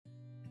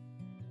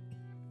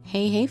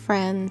Hey,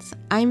 friends.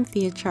 I'm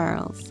Thea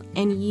Charles,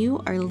 and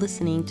you are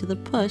listening to the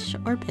Push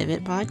or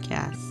Pivot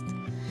podcast.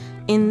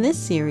 In this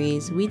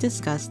series, we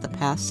discuss the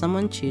path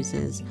someone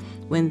chooses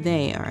when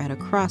they are at a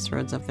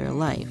crossroads of their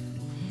life.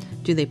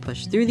 Do they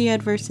push through the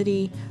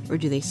adversity, or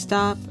do they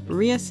stop,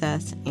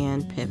 reassess,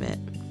 and pivot?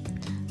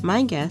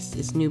 My guest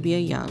is Nubia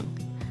Young.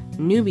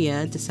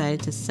 Nubia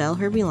decided to sell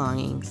her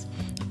belongings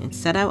and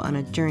set out on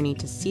a journey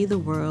to see the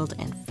world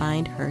and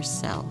find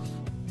herself.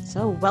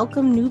 So,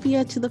 welcome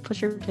Nubia to the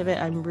Push or Pivot.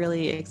 I'm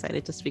really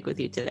excited to speak with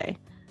you today.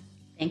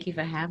 Thank you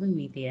for having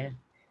me, Thea.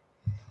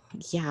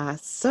 Yeah,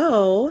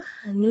 so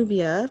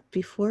Nubia,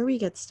 before we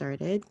get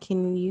started,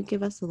 can you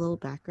give us a little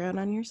background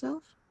on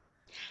yourself?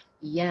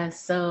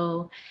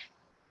 So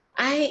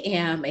I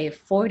am a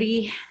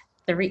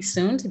 43,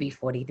 soon to be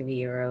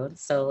 43-year-old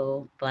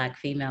solo Black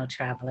female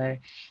traveler.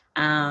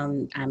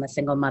 I'm a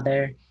single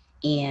mother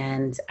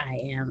and I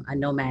am a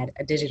nomad,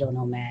 a digital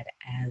nomad,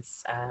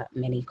 as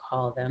many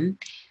call them.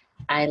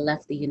 I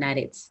left the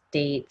United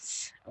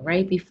States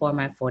right before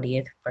my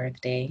 40th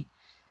birthday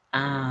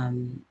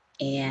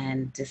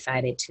and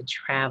decided to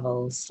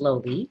travel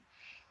slowly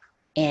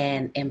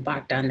and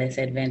embarked on this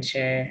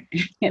adventure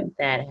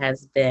that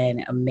has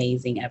been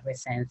amazing ever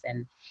since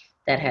and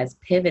that has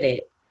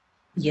pivoted,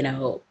 you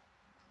know,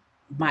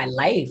 my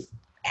life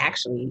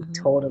actually Mm-hmm.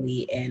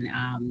 totally in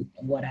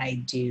what I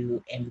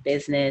do in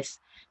business,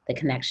 the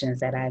connections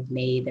that I've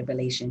made, the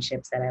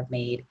relationships that I've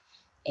made,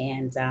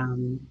 and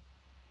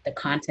the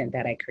content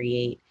that I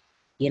create.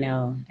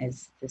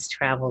 As this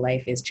travel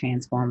life is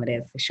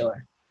transformative for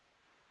sure.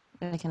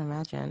 I can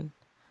imagine.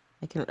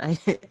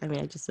 I mean,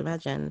 I just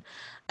imagine.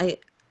 I,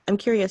 I'm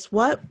curious,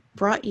 what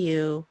brought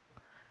you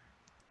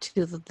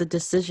to the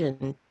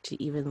decision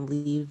to even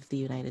leave the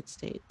United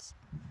States?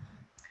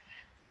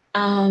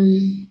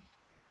 Um,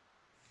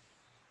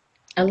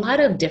 a lot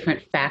of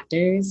different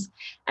factors.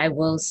 I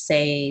will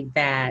say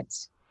that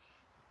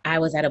I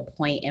was at a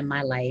point in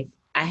my life.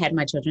 I had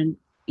my children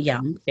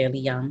young, fairly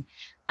young.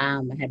 I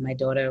had my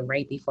daughter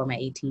right before my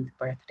 18th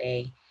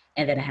birthday,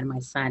 and then I had my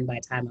son by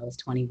the time I was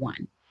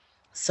 21.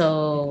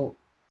 So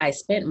I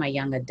spent my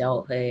young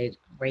adulthood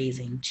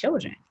raising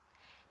children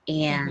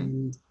Mm-hmm.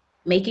 and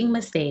making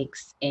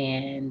mistakes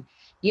and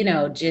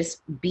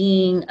just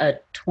being a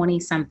 20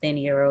 something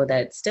year old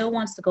that still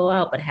wants to go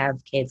out but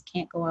have kids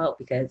can't go out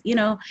because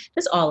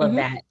just all of Mm-hmm.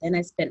 that. Then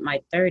I spent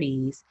my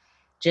 30s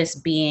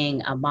just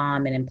being a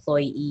mom, an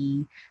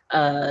employee,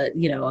 a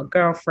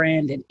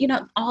girlfriend, and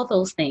all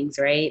those things,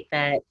 right,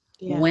 that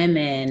Yeah.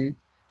 women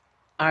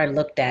are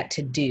looked at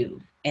to do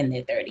in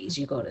their 30s.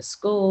 You go to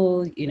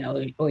school,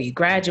 or you Mm-hmm.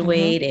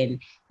 graduate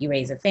and you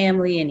raise a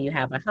family and you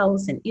have a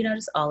house and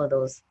just all of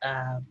those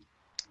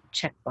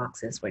check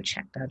boxes were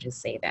checked. I'll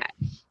just say that.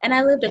 And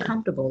I lived a Yeah.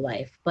 comfortable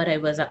life, but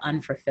it was an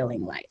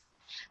unfulfilling life.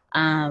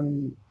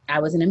 I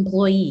was an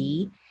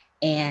employee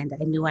and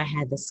I knew I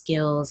had the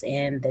skills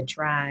and the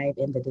drive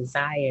and the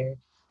desire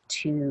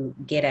to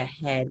get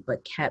ahead,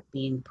 but kept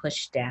being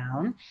pushed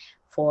down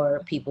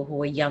for people who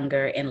were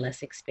younger and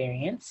less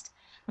experienced.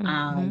 Mm-hmm.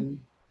 Um,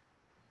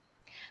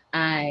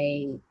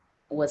 I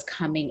was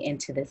coming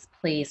into this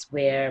place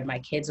where my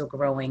kids were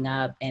growing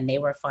up and they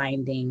were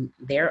finding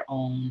their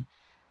own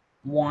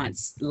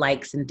wants,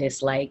 likes, and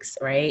dislikes,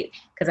 right?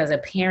 Because as a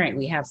parent,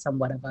 we have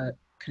somewhat of a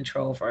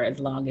control for as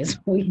long as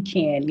we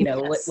can,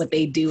 Yes. what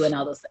they do and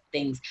all those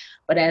things.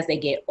 But as they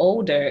get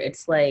older,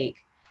 it's like,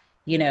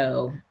 you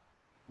know,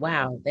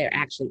 wow, they're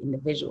actually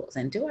individuals.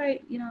 And do I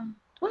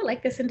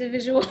like this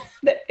individual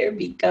that they're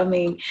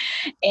becoming?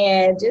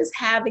 And just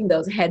having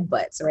those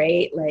headbutts,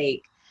 right?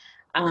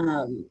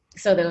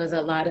 So there was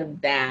a lot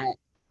of that.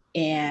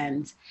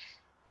 And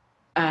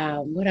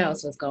what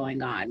else was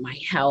going on? My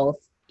health,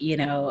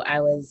 I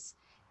was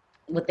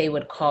what they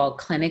would call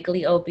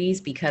clinically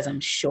obese because I'm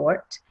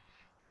short,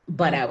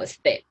 but Mm. I was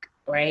thick,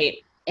 right?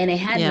 And it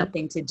had Yep.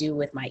 nothing to do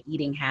with my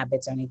eating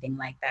habits or anything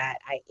like that.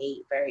 I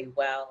ate very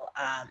well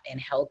and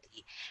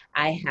healthy.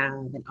 I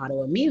have an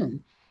autoimmune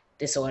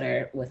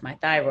disorder with my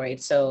thyroid,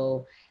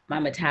 so my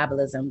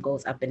metabolism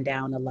goes up and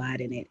down a lot,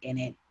 and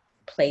it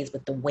plays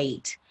with the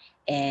weight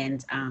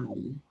and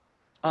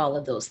all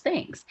of those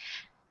things.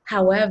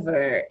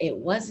 However, it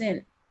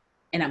wasn't,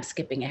 and I'm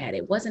skipping ahead.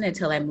 It wasn't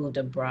until I moved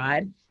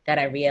abroad that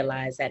I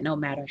realized that no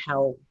matter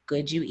how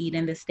good you eat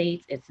in the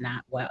States, it's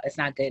not good. It's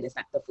not,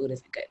 the food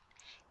isn't good.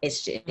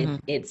 Mm-hmm.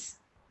 It's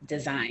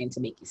designed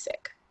to make you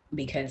sick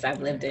because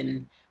I've lived Right.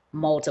 in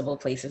multiple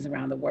places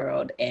around the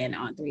world and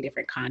on 3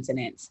 different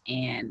continents,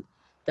 and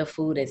the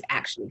food is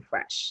actually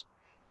fresh.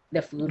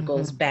 The food Mm-hmm.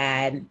 goes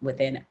bad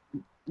within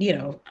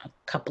a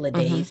couple of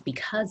Mm-hmm. days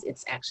because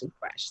it's actually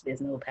fresh.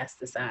 There's no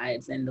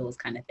pesticides and those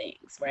kind of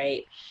things,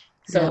 right?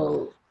 Yep.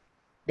 So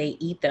they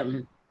eat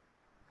them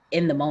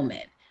in the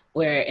moment,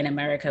 where in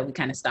America we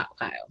kind of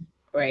stockpile,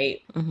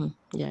 right? Mm-hmm.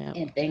 Yep.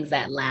 And things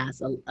that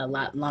last a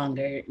lot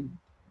longer.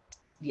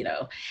 You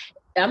know,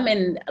 I'm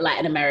in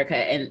Latin America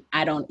and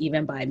I don't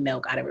even buy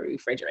milk out of a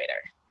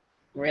refrigerator.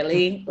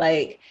 Really?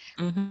 Like,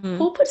 Mm-hmm.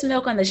 who puts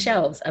milk on the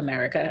shelves?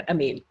 America. I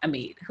mean,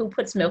 who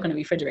puts milk in the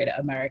refrigerator?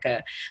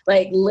 America.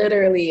 Like,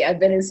 literally, I've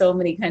been in so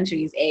many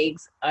countries,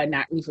 eggs are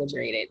not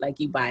refrigerated. Like,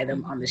 you buy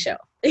them on the Mm-hmm.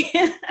 shelf.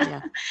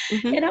 Yeah.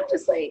 Mm-hmm. And I'm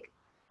just like,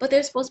 but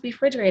they're supposed to be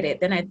refrigerated.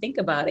 Then I think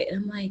about it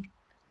and I'm like,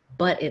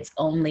 but it's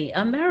only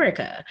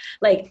America.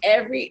 Like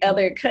every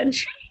other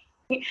country,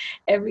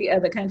 every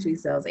other country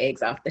sells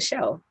eggs off the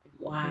shelf.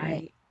 Right.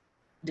 Why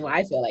do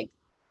I feel like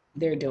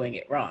they're doing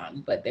it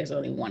wrong? But there's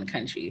only one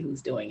country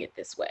who's doing it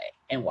this way.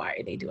 And why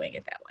are they doing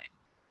it that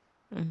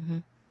way?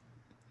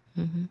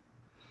 Mm-hmm. Mm-hmm.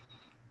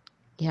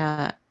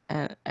 Yeah,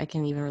 I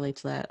can even relate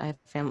to that. I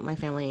have my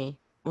family,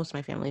 most of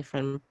my family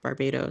from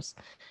Barbados,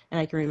 and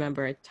I can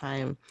remember a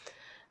time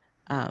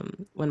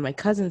when my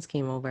cousins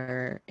came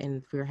over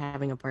and we were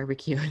having a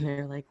barbecue, and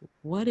they're like,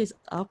 "What is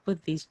up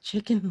with these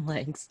chicken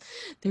legs?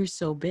 They're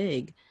so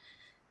big."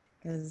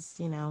 Because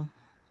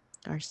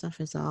our stuff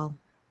is all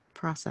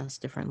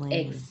processed differently,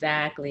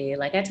 Exactly.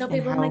 Like I tell and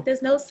people, I'm like, how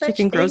there's no such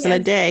chicken grows thing in a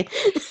as day.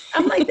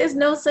 I'm like, there's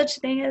no such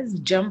thing as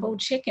jumbo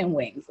chicken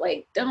wings.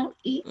 Like, don't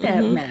eat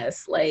that Mm-hmm.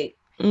 mess. Like,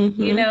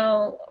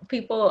 Mm-hmm.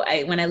 people,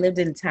 when I lived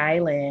in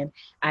Thailand,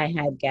 I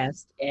had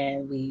guests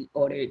and we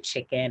ordered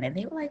chicken and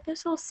they were like, they're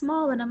so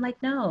small. And I'm like,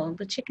 no,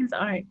 the chickens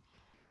aren't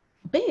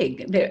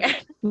big. They're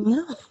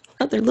No,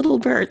 they're little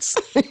birds.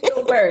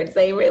 little birds.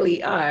 They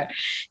really are.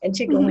 And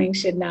chicken Mm-hmm. wings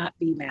should not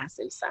be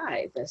massive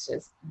size. That's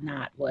just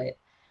not what,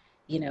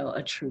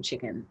 a true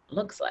chicken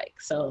looks like.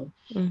 So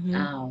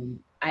Mm-hmm.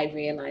 I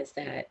realized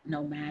that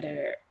no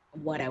matter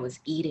what I was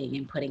eating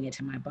and putting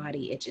into my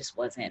body, it just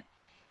wasn't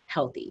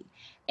healthy.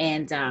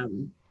 And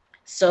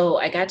so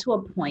I got to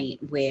a point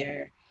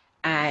where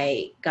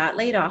I got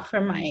laid off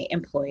from my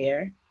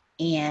employer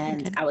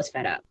and Okay. I was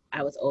fed up.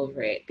 I was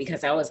over it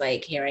because I was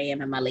like, here I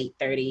am in my late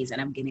 30s and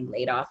I'm getting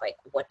laid off. Like,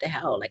 what the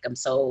hell? Like, I'm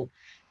so,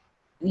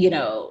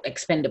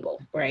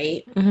 expendable,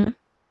 right? Mm-hmm.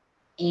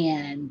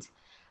 And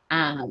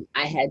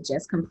I had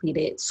just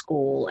completed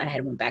school. I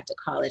had went back to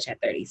college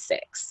at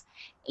 36,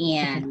 Okay.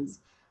 and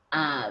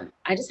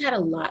I just had a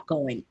lot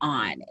going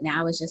on. And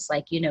I was just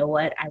like, you know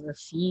what? I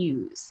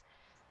refuse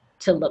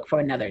to look for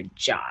another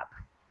job.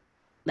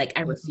 Like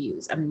I Mm-hmm.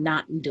 refuse. I'm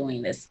not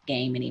doing this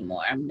game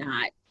anymore. I'm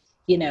not,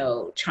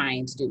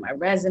 trying to do my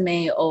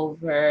resume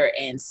over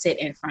and sit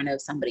in front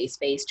of somebody's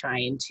face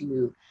trying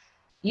to,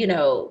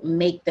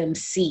 make them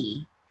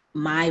see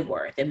my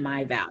worth and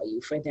my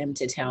value for them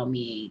to tell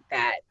me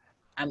that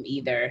I'm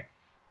either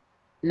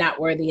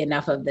not worthy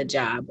enough of the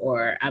job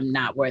or I'm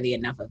not worthy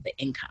enough of the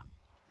income,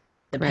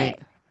 the Right.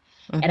 pay.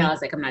 And Mm-hmm. I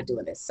was like, I'm not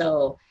doing this.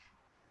 So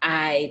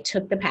I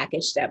took the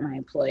package that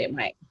my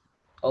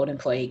old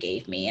employee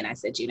gave me, and I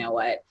said, you know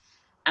what?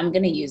 I'm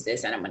going to use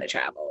this and I'm going to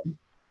travel.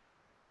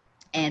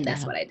 And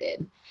that's Yeah. what I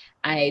did.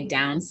 I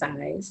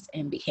downsized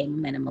and became a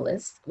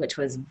minimalist, which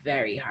was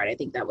very hard. I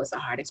think that was the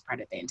hardest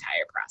part of the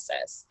entire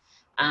process.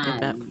 I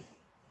bet. Um,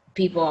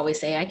 People always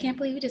say, I can't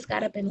believe you just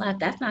got up and left.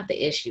 That's not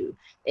the issue.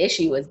 The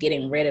issue was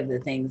getting rid of the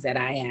things that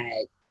I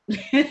had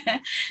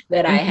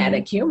that I had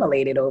Mm-hmm.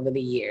 accumulated over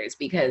the years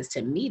because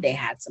to me they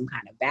had some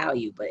kind of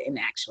value, but in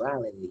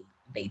actuality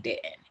they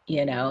didn't.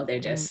 They're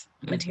just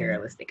Mm-hmm.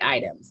 materialistic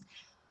items.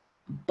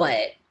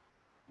 But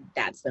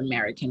that's the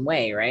American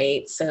way,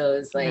 right? So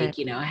it's Right.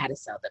 like, I had to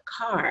sell the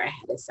car, I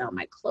had to sell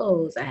my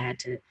clothes, I had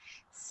to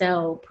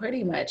sell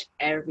pretty much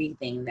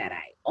everything that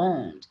I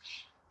owned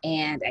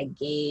and I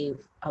gave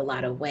a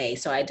lot away.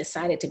 So I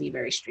decided to be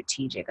very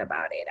strategic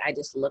about it. I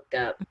just looked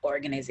up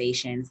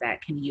organizations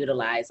that can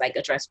utilize like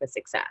a Dress for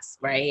Success,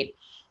 right?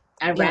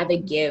 I'd Yep. rather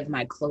give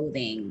my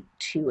clothing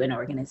to an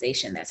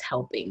organization that's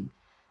helping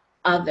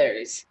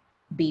others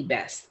be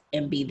best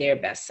and be their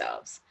best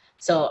selves.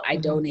 So I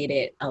Mm-hmm.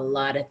 donated a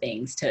lot of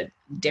things to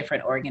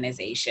different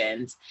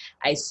organizations.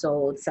 I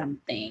sold some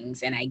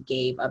things and I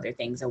gave other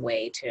things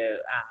away to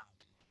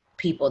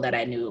people that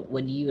I knew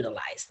would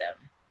utilize them.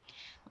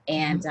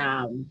 Mm-hmm.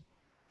 And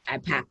I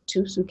packed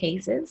 2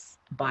 suitcases,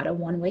 bought a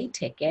one-way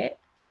ticket,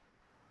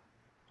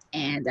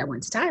 and I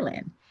went to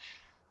Thailand.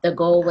 The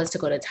goal was to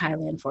go to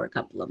Thailand for a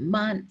couple of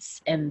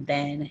months and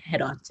then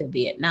head off to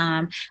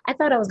Vietnam. I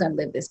thought I was going to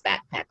live this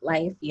backpack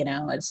life. It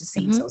just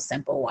seemed Mm-hmm. so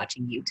simple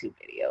watching YouTube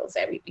videos.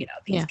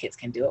 These Yeah. kids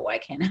can do it. Why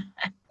can't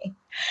I?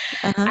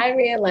 Uh-huh. I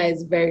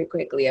realized very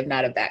quickly I'm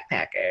not a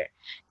backpacker.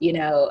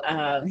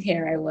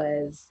 Here I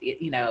was,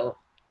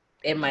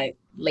 in my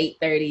late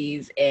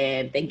 30s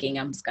and thinking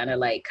I'm just gonna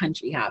like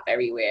country hop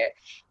everywhere.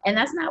 And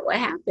that's not what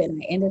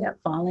happened. I ended up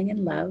falling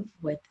in love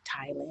with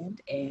Thailand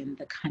and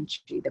the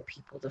country, the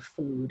people, the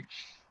food,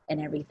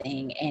 and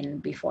everything.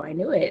 And before I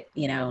knew it,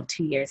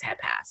 2 years had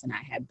passed and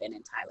I had been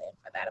in Thailand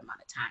for that amount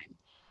of time.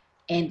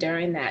 And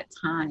during that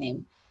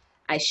time,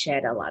 I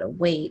shed a lot of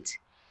weight,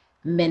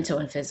 mental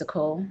and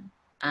physical.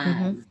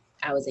 Mm-hmm.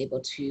 I was able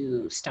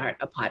to start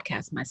a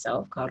podcast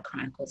myself called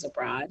Chronicles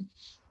Abroad.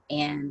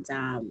 And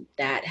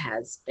that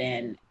has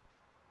been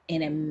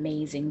an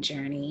amazing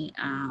journey.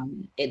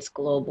 It's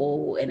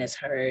global and it's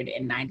heard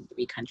in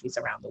 93 countries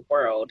around the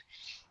world,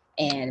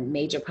 and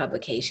major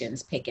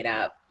publications pick it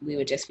up. We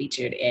were just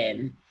featured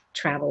in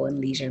Travel and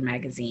Leisure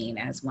magazine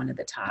as one of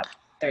the top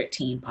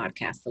 13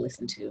 podcasts to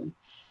listen to.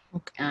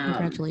 Okay. Um,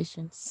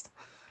 Congratulations.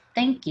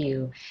 thank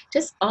you.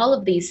 Just all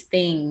of these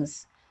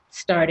things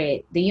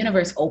started, the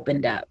universe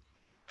opened up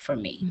for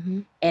me. Mm-hmm.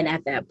 And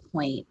at that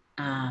point,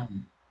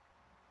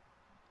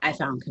 I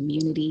found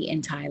community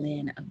in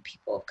Thailand of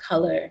people of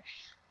color.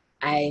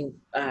 I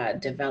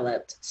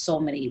developed so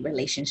many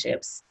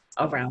relationships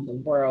around the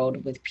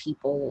world with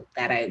people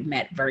that I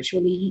met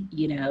virtually,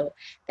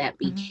 that Mm-hmm.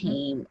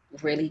 became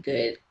really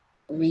good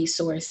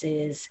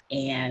resources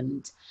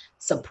and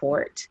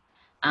support.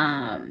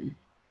 Um,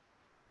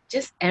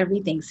 just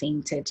everything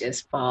seemed to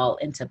just fall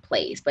into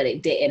place, but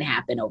it didn't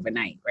happen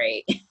overnight,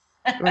 right?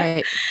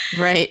 Right.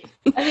 Right.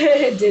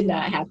 It did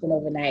not happen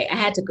overnight. I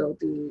had to go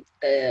through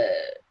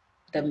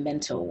the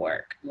mental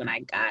work when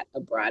I got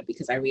abroad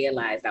because I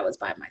realized I was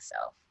by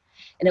myself.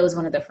 And it was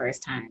one of the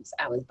first times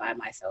I was by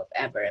myself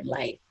ever in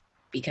life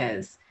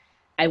because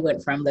I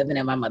went from living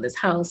in my mother's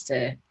house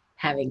to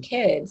having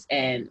kids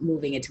and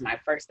moving into my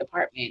first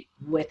apartment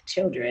with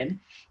children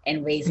and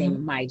Mm-hmm.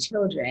 raising my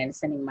children,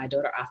 sending my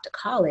daughter off to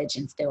college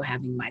and still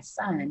having my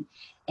son.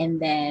 And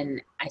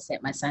then I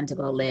sent my son to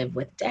go live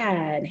with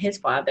dad, his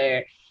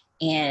father,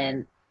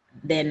 and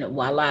then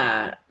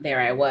voila, there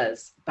I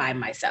was by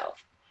myself,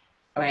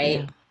 Yeah.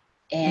 right?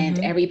 And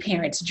Mm-hmm. every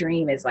parent's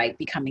dream is like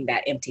becoming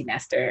that empty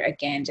nester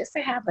again, just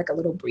to have like a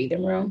little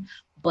breathing room.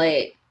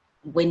 But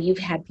when you've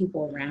had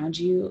people around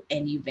you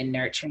and you've been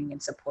nurturing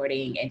and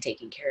supporting and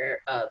taking care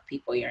of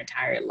people your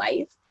entire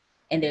life,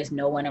 and there's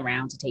no one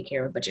around to take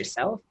care of but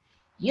yourself,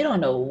 you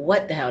don't know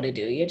what the hell to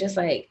do. You're just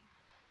like,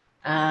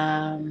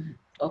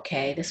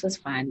 okay, this was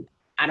fun.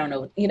 I don't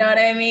know. You know what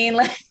I mean?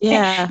 Like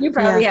Yeah. you Yeah.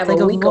 probably It's have a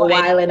like a week of void.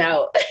 whiling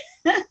out.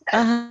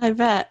 I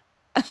bet.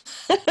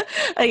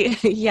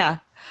 Yeah.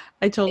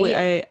 I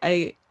totally.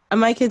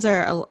 My kids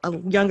are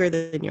younger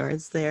than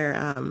yours.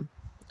 They're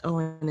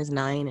Owen is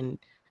 9 and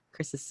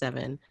Chris is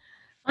 7.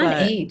 Fun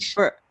But age.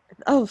 for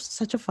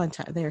such a fun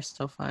time. They are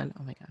so fun.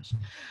 Oh my gosh.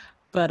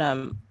 But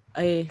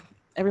I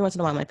every once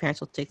in a while my parents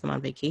will take them on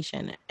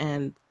vacation,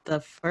 and the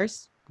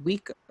first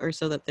week or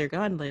so that they're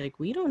gone, like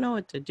we don't know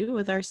what to do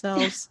with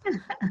ourselves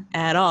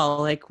at all.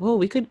 Like, whoa,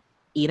 we could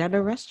eat at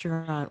a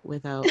restaurant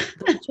without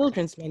the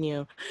children's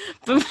menu.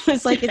 But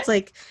it's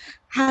like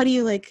how do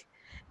you like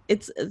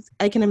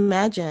I can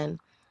imagine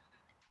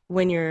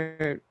when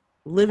you're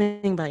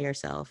living by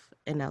yourself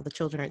and now the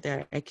children aren't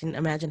there. I can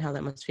imagine how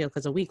that must feel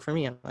because a week for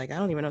me, I'm like, I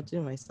don't even know what to do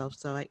with myself.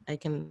 So I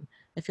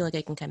feel like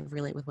I can kind of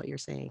relate with what you're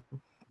saying.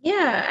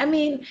 Yeah, I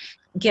mean,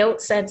 guilt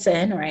sets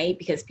in, right?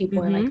 Because people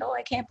are like, Mm-hmm. "Oh,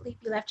 I can't believe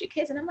you left your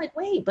kids," and I'm like,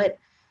 "Wait, but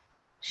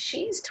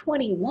she's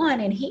 21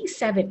 and he's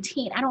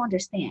 17. I don't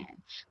understand.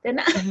 They're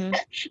not Mm-hmm.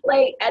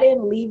 like I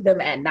didn't leave them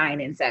at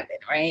 9 and 7,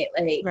 right?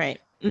 Like, Right.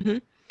 Mm-hmm.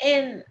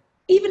 and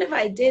even if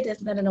I did,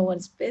 that's none of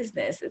one's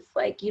business. It's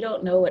like you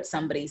don't know what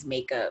somebody's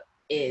makeup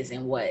is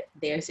and what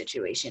their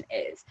situation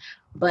is.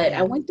 But I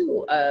Yeah. went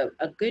through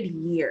a good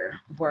year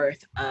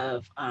worth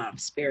of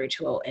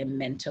spiritual and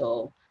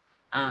mental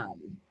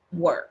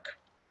work.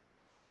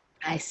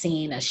 I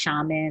seen a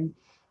shaman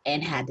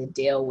and had to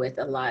deal with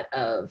a lot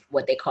of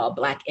what they call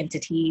black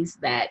entities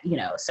that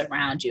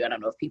surround you. I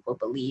don't know if people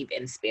believe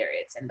in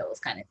spirits and those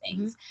kind of Mm-hmm.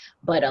 things,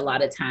 but a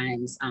lot of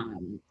times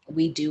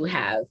we do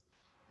have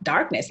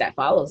darkness that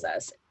follows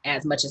us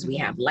as much as we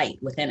Mm-hmm. have light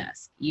within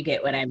us. You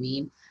get what I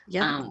mean?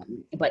 Yep.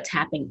 But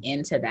tapping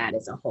into that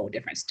is a whole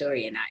different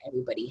story, and not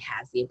everybody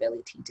has the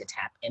ability to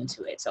tap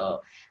into it.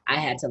 So I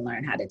had to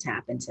learn how to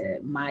tap into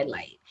my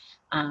light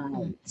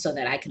Mm-hmm. so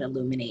that I could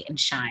illuminate and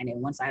shine.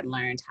 And once I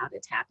learned how to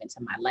tap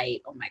into my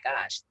light, oh my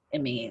gosh, I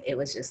mean, it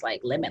was just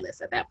like limitless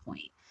at that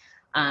point.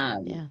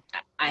 Yeah.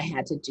 I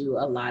had to do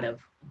a lot of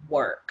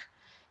work,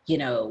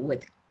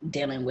 with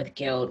dealing with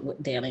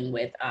guilt, dealing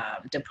with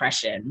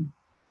depression,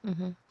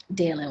 Mm-hmm.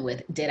 dealing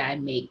with did I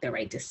make the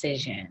right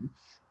decision,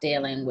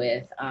 dealing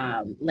with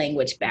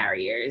language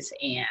barriers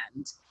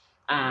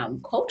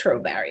and cultural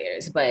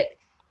barriers. But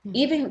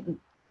even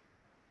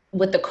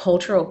with the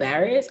cultural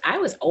barriers, I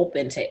was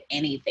open to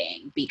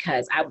anything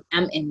because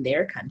I'm in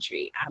their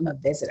country. I'm a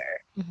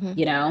visitor.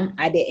 Mm-hmm.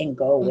 I didn't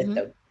go with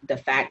Mm-hmm. the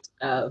fact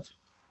of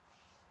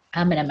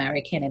I'm an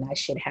American and I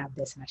should have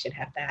this and I should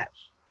have that.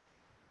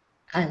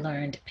 I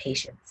learned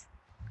patience.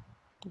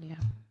 Yeah.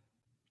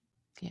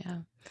 Yeah.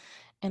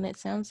 And it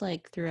sounds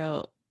like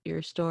throughout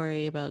your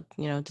story about,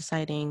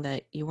 deciding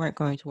that you weren't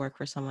going to work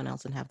for someone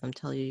else and have them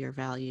tell you your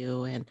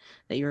value and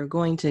that you were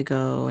going to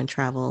go and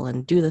travel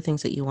and do the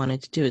things that you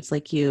wanted to do. It's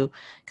like you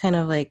kind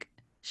of like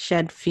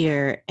shed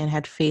fear and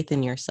had faith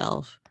in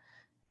yourself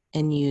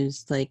and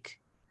used like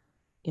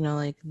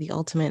the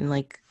ultimate and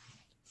like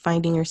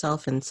finding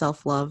yourself and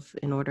self-love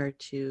in order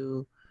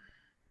to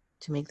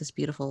make this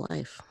beautiful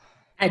life.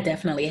 I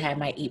definitely had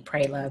my eat,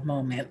 pray, love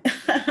moment.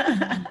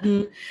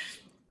 Mm-hmm.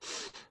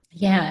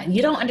 Yeah,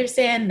 you don't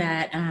understand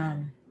that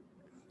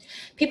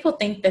people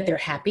think that they're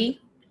happy,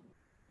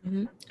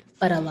 Mm-hmm.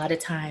 but a lot of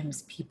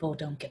times people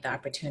don't get the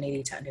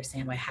opportunity to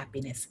understand what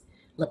happiness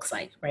looks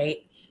like,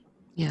 right?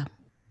 Yeah.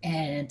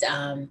 And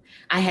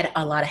I had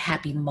a lot of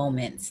happy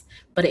moments,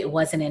 but it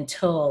wasn't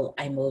until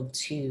I moved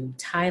to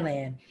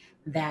Thailand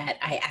that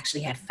I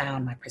actually had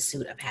found my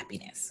pursuit of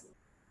happiness.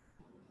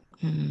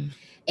 Mm-hmm.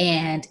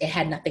 And it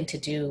had nothing to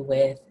do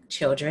with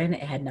children.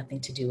 It had nothing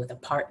to do with a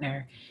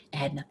partner. It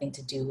had nothing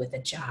to do with a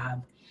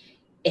job.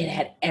 It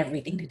had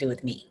everything to do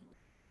with me.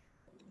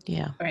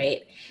 Yeah.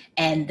 Right.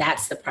 And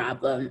that's the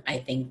problem I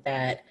think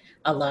that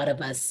a lot of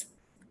us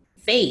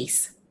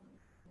face,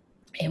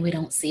 and we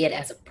don't see it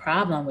as a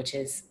problem, which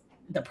is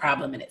the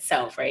problem in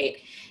itself, right?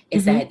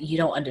 Is Mm-hmm. that you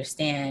don't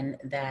understand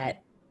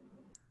that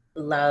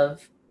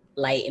love,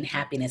 light, and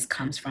happiness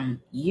comes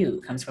from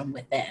you, comes from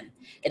within.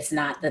 It's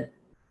not the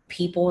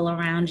people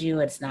around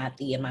you. It's not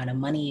the amount of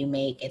money you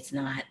make. It's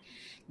not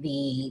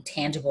the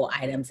tangible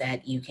items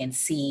that you can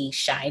see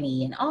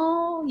shiny and,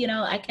 oh, you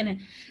know, I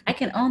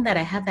can own that.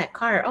 I have that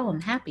car. Oh,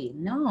 I'm happy.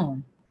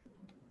 No,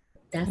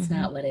 that's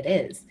Mm-hmm. not what it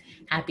is.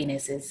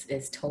 Happiness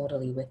is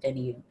totally within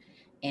you.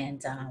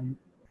 And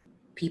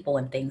people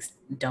and things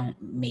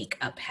don't make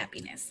up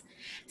happiness.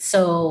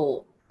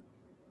 So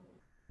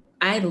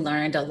I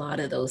learned a lot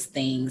of those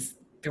things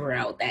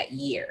throughout that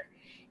year.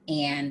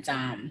 And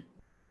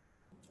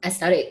I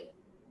started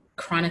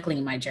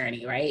chronicling my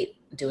journey, right?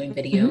 Doing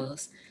Mm-hmm.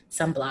 videos,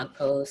 some blog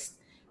posts,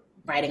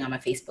 writing on my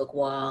Facebook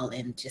wall,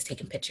 and just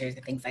taking pictures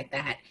and things like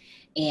that.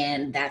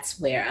 And that's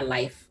where a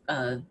life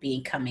of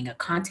becoming a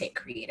content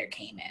creator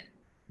came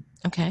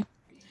in. Okay.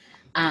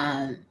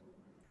 Um,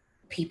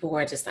 People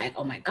were just like,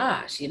 oh my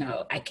gosh, you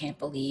know, I can't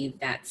believe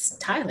that's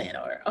Thailand,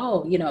 or,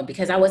 oh, you know,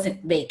 because I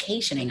wasn't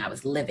vacationing, I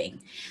was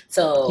living.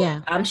 So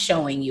Yeah. I'm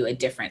showing you a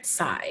different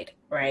side,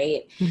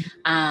 right?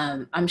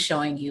 Mm-hmm. I'm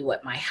showing you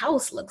what my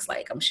house looks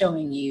like. I'm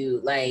showing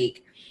you,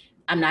 like,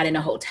 I'm not in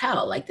a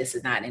hotel. Like, this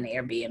is not an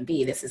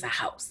Airbnb. This is a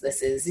house.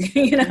 This is,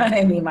 you know what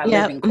I mean? My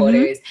Yep. living Mm-hmm.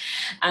 quarters.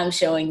 I'm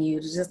showing you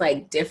just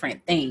like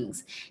different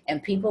things.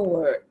 And people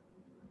were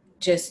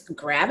just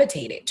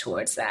gravitated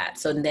towards that.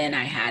 So then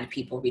I had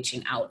people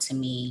reaching out to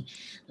me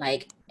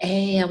like,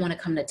 hey, I want to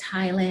come to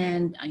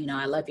Thailand. You know,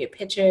 I love your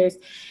pictures.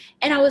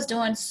 And I was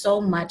doing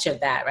so much of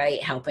that,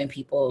 right? Helping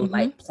people Mm-hmm.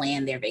 like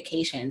plan their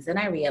vacations. And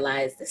I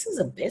realized this is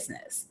a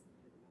business.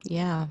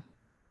 Yeah.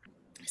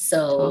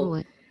 So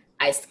Totally.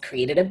 I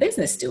created a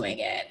business doing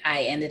it.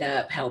 I ended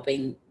up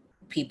helping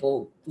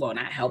people, well,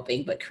 not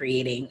helping, but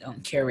creating,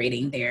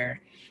 curating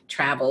their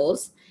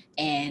travels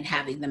and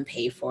having them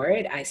pay for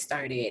it. I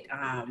started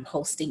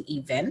hosting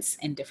events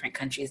in different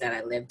countries that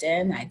I lived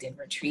in. I did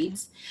Okay.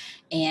 retreats,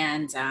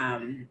 and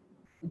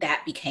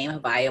that became a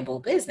viable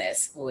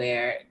business,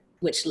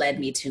 which led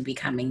me to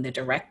becoming the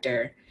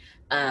director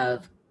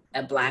of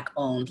a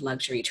Black-owned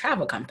luxury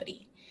travel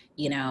company.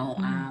 You know,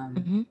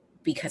 Mm-hmm.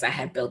 because I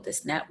had built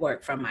this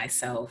network for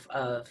myself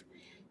of,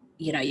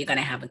 you know, you're going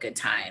to have a good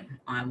time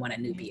on one of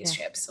Nubia's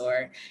Yeah. trips,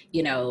 or,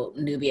 you know,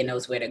 Nubia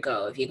knows where to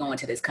go. If you're going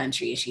to this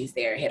country and she's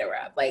there, hit her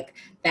up. Like,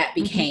 that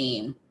Mm-hmm.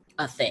 became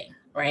a thing,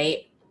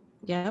 right?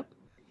 Yep.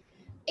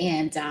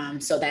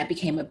 And so that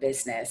became a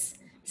business.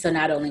 So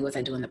not only was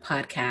I doing the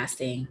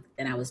podcasting,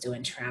 then I was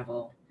doing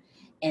travel.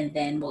 And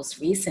then most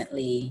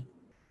recently,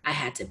 I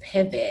had to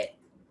pivot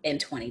in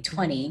Mm-hmm.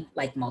 2020,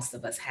 like most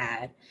of us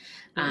had,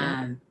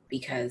 Yep.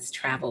 because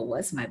travel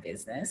was my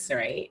business,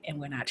 right? And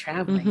we're not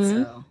traveling.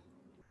 Mm-hmm. So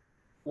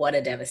what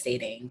a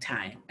devastating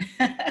time.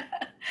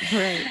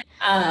 Right.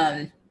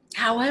 um,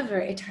 However,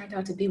 it turned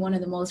out to be one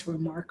of the most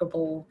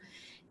remarkable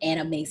and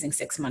amazing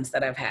 6 months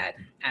that I've had.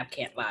 I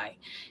can't lie.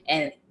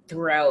 And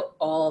throughout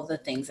all the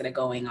things that are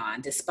going on,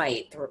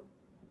 despite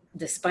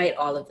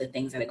all of the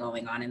things that are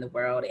going on in the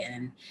world,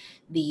 and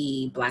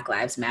the Black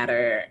Lives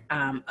Matter, you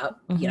know,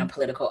 Mm-hmm.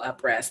 political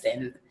unrest,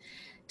 and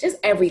just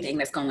everything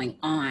that's going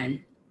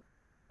on,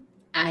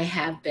 I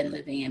have been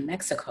living in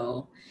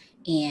Mexico.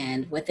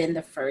 And within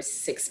the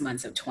first 6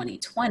 months of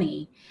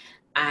 2020,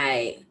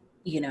 I,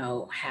 you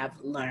know, have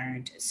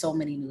learned so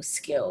many new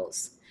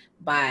skills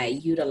by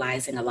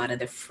utilizing a lot of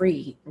the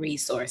free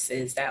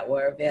resources that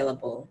were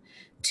available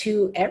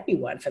to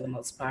everyone for the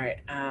most part,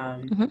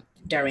 Mm-hmm.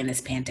 during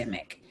this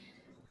pandemic.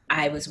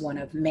 I was one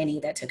of many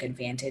that took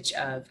advantage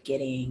of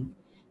getting,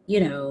 you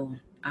know,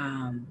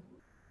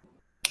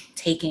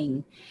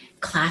 taking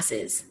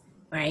classes,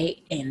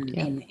 right, and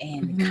Yep. and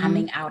Mm-hmm.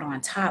 coming out on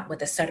top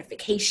with a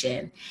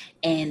certification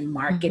in Mm-hmm.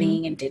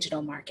 marketing and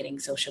digital marketing,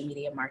 social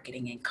media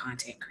marketing, and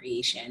content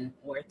creation,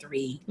 or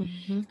three,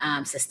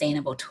 Mm-hmm.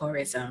 sustainable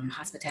tourism,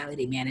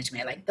 hospitality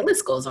management. Like, the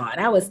list goes on.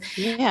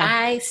 Yeah.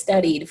 I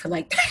studied for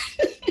like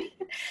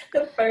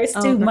the first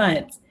Oh, 2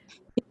 months.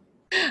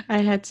 I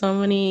had so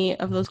many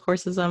of those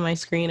courses on my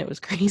screen. It was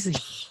crazy.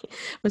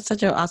 It was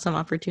such an awesome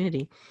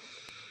opportunity.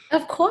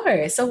 Of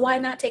course. So why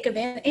not take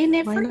advantage? And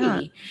they're Why not?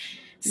 free.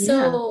 Yeah.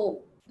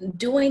 So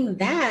doing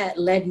that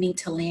led me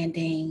to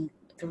landing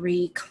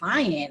 3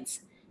 clients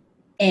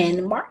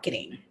in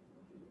marketing.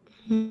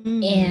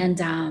 Mm-hmm.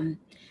 And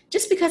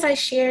just because I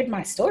shared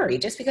my story,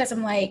 just because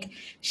I'm like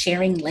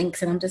sharing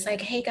links, and I'm just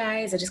like, hey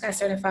guys, I just got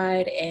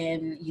certified,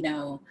 and, you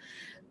know,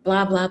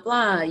 blah, blah,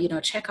 blah, you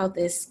know, check out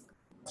this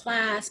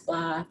class,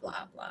 blah,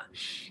 blah, blah.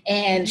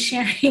 And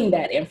Mm-hmm. sharing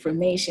that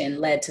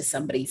information led to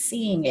somebody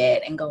seeing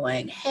it and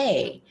going,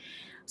 hey,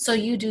 So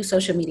you do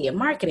social media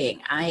marketing.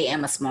 I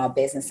am a small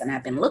business and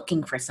I've been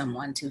looking for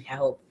someone to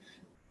help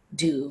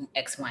do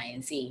X, Y,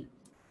 and Z.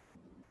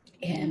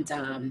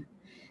 And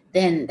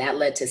then that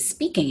led to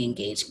speaking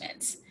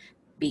engagements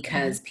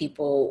because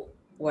people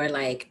were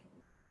like,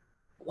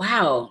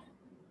 wow,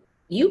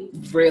 you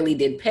really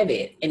did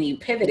pivot and you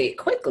pivoted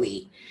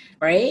quickly,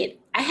 right?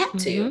 I had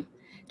to.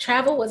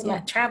 Travel is my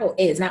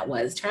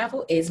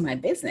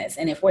business.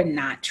 And if we're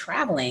not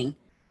traveling,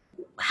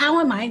 how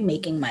am I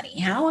making money?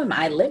 How am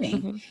I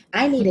living?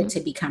 I needed to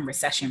become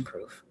recession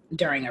proof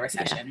during a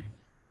recession.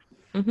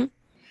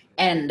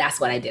 And that's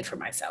what I did for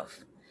myself.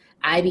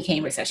 I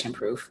became recession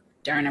proof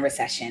during a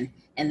recession.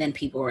 And then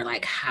people were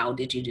like, how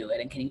did you do it?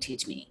 And can you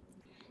teach me?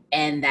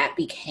 And that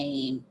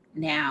became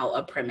now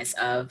a premise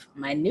of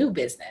my new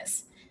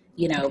business,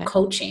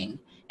 coaching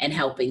and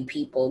helping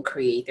people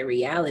create the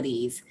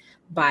realities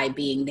by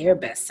being their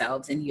best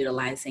selves and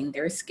utilizing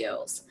their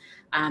skills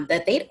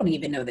that they don't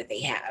even know that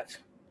they have.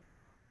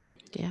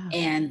 Yeah.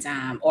 And,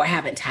 or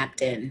haven't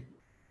tapped in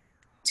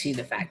to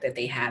the fact that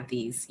they have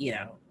these,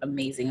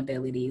 amazing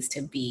abilities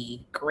to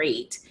be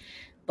great,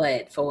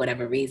 but for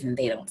whatever reason,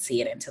 they don't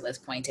see it until it's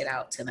pointed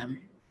out to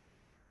them.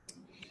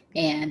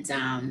 And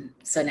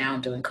so now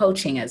I'm doing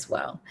coaching as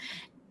well.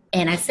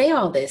 And I say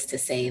all this to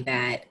say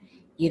that,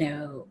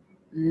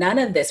 none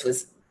of this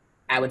was,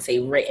 I would say,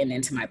 written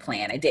into my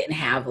plan. I didn't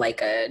have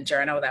like a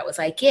journal that was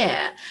like,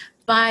 yeah,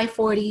 by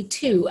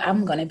 42,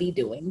 I'm going to be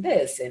doing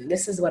this. And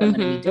this is what I'm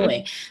going to be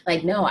doing.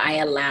 Like, no, I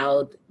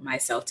allowed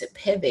myself to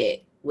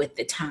pivot with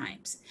the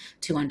times,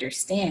 to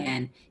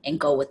understand and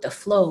go with the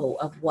flow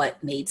of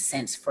what made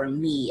sense for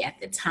me at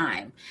the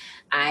time.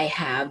 I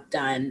have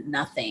done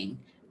nothing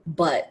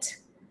but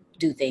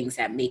do things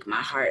that make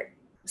my heart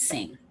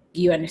sing.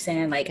 You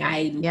understand? Like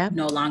I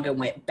no longer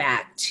went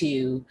back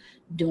to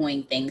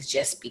doing things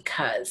just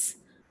because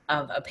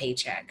of a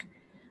paycheck.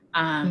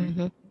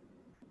 I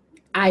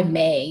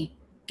may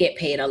get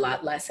paid a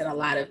lot less than a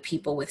lot of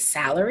people with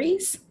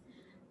salaries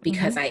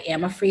because I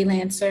am a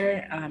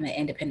freelancer, an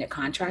independent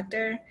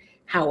contractor.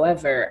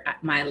 However,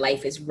 my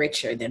life is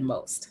richer than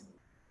most.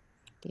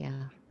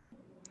 Yeah,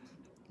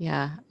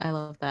 I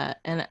love that.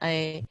 And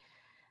I,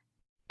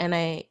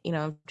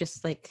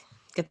 just like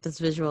get this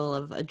visual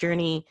of a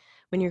journey.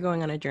 When you're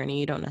going on a journey,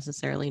 you don't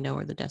necessarily know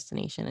where the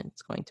destination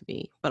is going to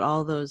be, but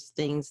all those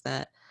things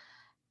that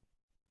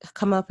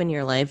come up in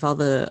your life, all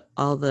the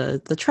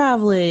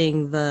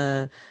traveling,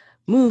 the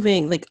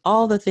moving, like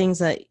all the things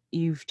that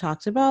you've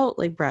talked about,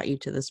 like brought you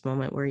to this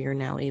moment where you're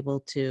now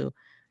able to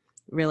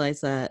realize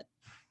that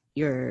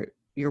you're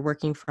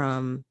working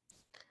from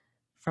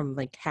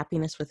like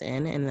happiness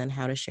within, and then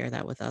how to share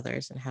that with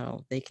others and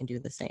how they can do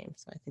the same.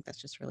 So I think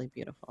that's just really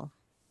beautiful.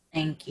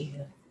 Thank you.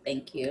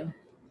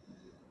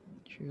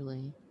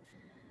 Truly.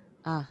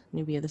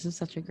 Nubia, this is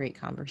such a great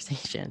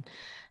conversation.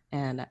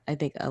 And I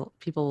think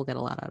people will get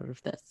a lot out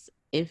of this.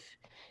 If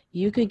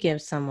you could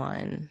give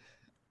someone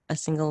a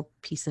single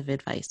piece of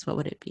advice, what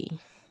would it be?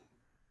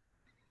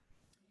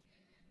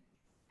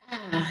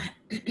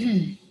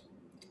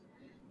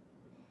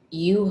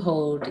 You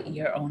hold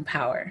your own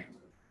power,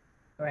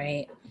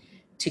 right?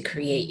 To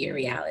create your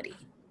reality.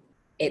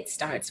 It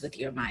starts with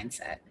your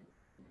mindset.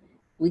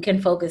 We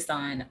can focus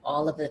on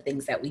all of the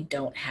things that we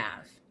don't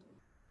have.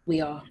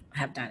 We all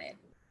have done it.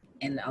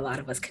 And a lot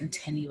of us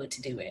continue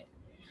to do it.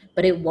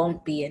 But it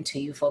won't be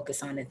until you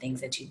focus on the things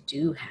that you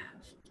do have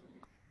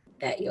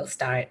that you'll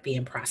start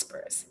being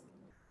prosperous.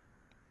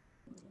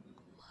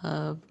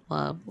 Love,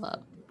 love,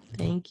 love.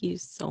 Thank you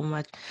so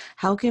much.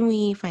 How can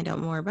we find out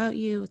more about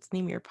you? What's the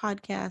name of your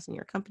podcast and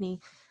your company?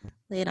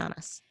 Lay it on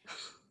us.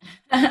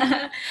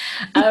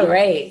 All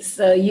right.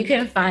 So you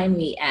can find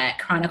me at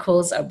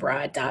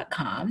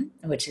chroniclesabroad.com,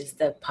 which is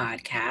the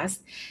podcast.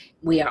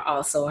 We are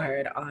also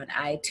heard on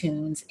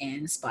iTunes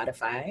and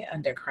Spotify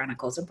under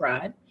Chronicles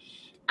Abroad.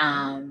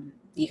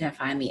 You can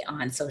find me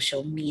on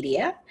social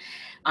media,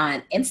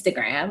 on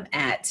Instagram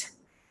at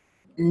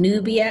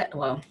Nubia.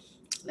 Well,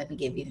 let me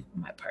give you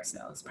my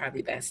personal. It's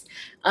probably best.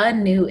 A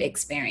New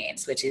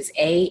Experience, which is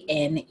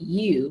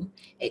ANU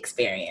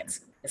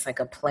Experience. It's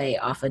like a play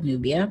off of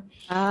Nubia.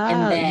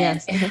 And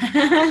then,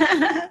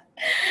 yes.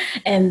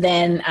 And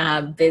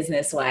then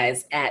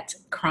business-wise at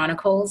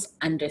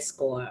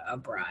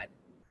Chronicles_Abroad.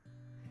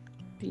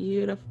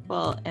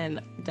 Beautiful.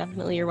 And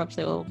definitely your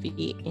website will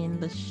be in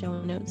the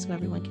show notes so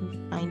everyone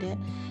can find it.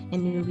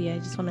 And Nubia, I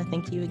just want to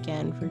thank you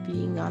again for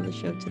being on the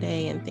show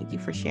today, and thank you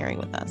for sharing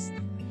with us.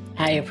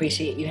 I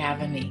appreciate you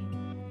having me.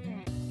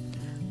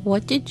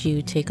 What did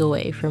you take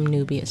away from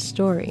Nubia's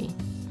story?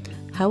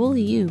 How will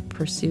you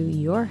pursue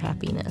your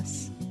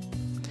happiness?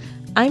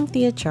 I'm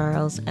Thea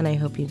Charles, and I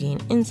hope you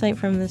gain insight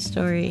from this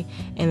story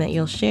and that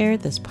you'll share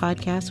this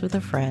podcast with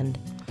a friend.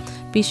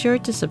 Be sure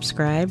to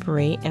subscribe,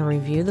 rate, and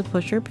review The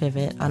Push or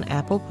Pivot on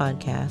Apple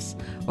Podcasts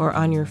or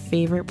on your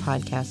favorite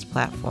podcast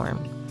platform.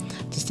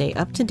 To stay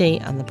up to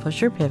date on The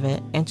Push or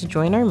Pivot and to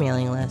join our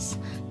mailing list,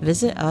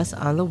 visit us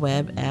on the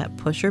web at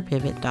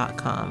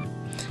pushorpivot.com.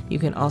 You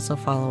can also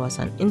follow us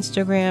on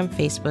Instagram,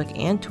 Facebook,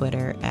 and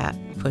Twitter at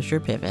Push or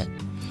Pivot.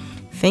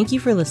 Thank you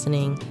for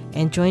listening,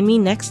 and join me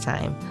next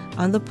time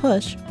on the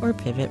Push or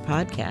Pivot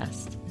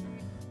podcast.